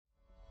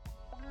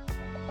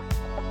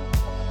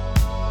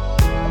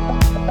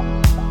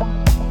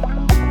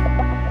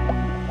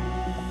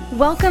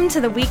Welcome to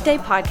the Weekday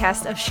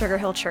podcast of Sugar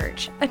Hill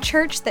Church, a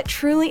church that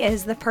truly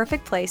is the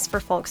perfect place for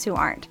folks who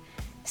aren't.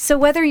 So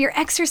whether you're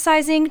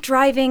exercising,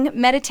 driving,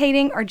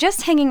 meditating, or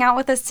just hanging out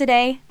with us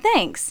today,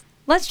 thanks.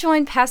 Let's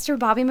join Pastor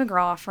Bobby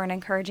McGraw for an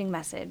encouraging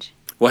message.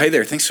 Well, hey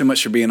there. Thanks so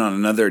much for being on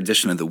another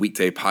edition of the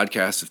Weekday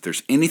podcast. If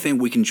there's anything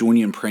we can join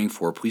you in praying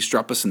for, please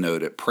drop us a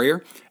note at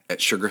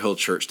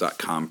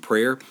prayer@sugarhillchurch.com,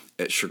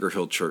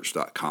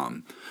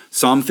 prayer@sugarhillchurch.com.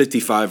 Psalm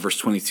 55 verse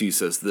 22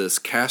 says this,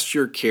 "Cast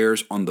your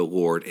cares on the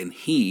Lord, and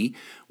He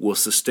will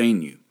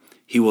sustain you.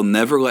 He will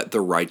never let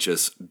the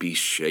righteous be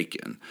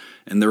shaken."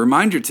 And the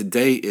reminder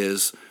today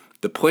is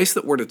the place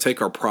that we're to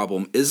take our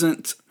problem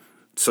isn't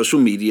social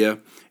media.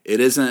 It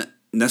isn't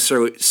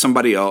necessarily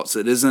somebody else.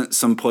 It isn't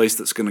some place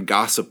that's going to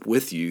gossip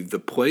with you. The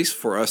place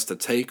for us to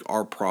take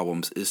our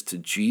problems is to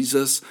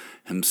Jesus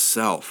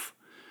Himself.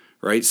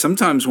 Right?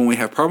 Sometimes when we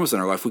have problems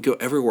in our life, we go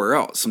everywhere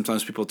else.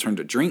 Sometimes people turn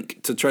to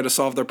drink to try to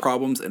solve their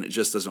problems, and it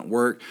just doesn't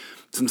work.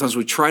 Sometimes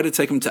we try to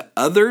take them to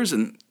others,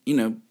 and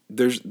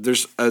there's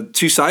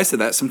two sides to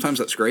that. Sometimes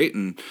that's great,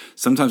 and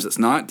sometimes it's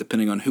not,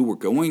 depending on who we're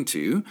going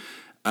to.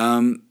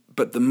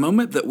 But the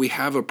moment that we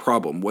have a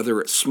problem, whether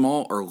it's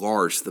small or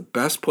large, the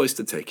best place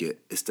to take it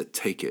is to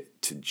take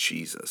it to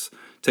Jesus.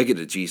 Take it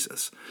to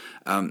Jesus.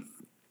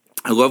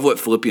 I love what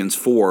Philippians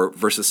 4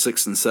 verses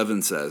 6 and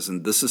 7 says,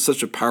 and this is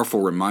such a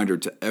powerful reminder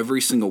to every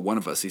single one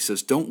of us. He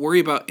says, don't worry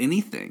about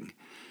anything.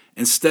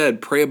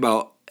 Instead, pray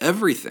about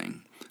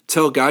everything.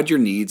 Tell God your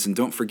needs and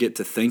don't forget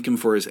to thank Him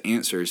for His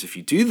answers. If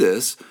you do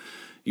this,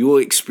 you will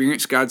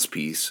experience God's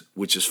peace,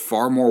 which is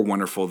far more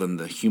wonderful than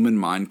the human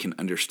mind can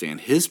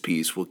understand. His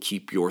peace will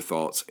keep your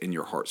thoughts and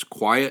your hearts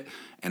quiet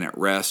and at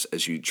rest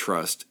as you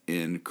trust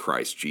in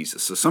Christ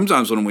Jesus. So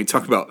sometimes when we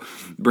talk about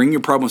bring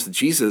your problems to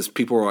Jesus,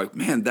 people are like,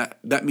 man,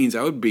 that means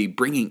I would be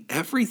bringing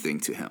everything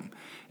to Him.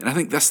 And I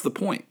think that's the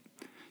point.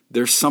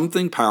 There's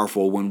something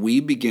powerful when we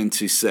begin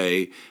to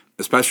say,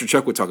 as Pastor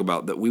Chuck would talk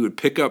about, that we would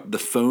pick up the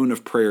phone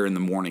of prayer in the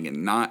morning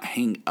and not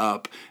hang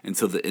up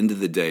until the end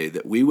of the day,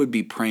 that we would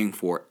be praying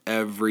for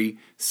every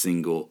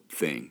single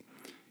thing.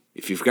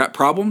 If you've got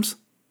problems,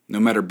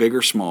 no matter big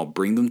or small,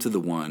 bring them to the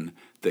one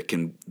that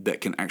can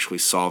actually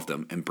solve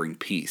them and bring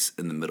peace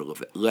in the middle of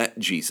it. Let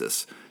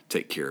Jesus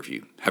take care of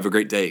you. Have a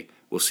great day.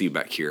 We'll see you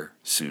back here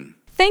soon.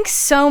 Thanks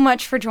so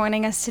much for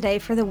joining us today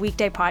for the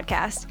Weekday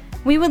podcast.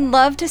 We would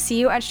love to see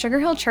you at Sugar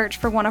Hill Church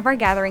for one of our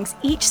gatherings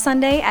each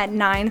Sunday at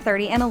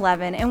 9:30 and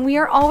 11, and we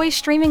are always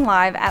streaming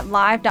live at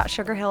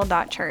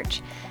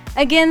live.sugarhill.church.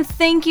 Again,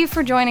 thank you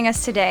for joining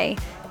us today.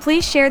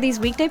 Please share these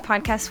weekday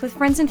podcasts with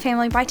friends and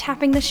family by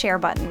tapping the share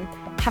button.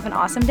 Have an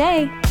awesome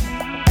day.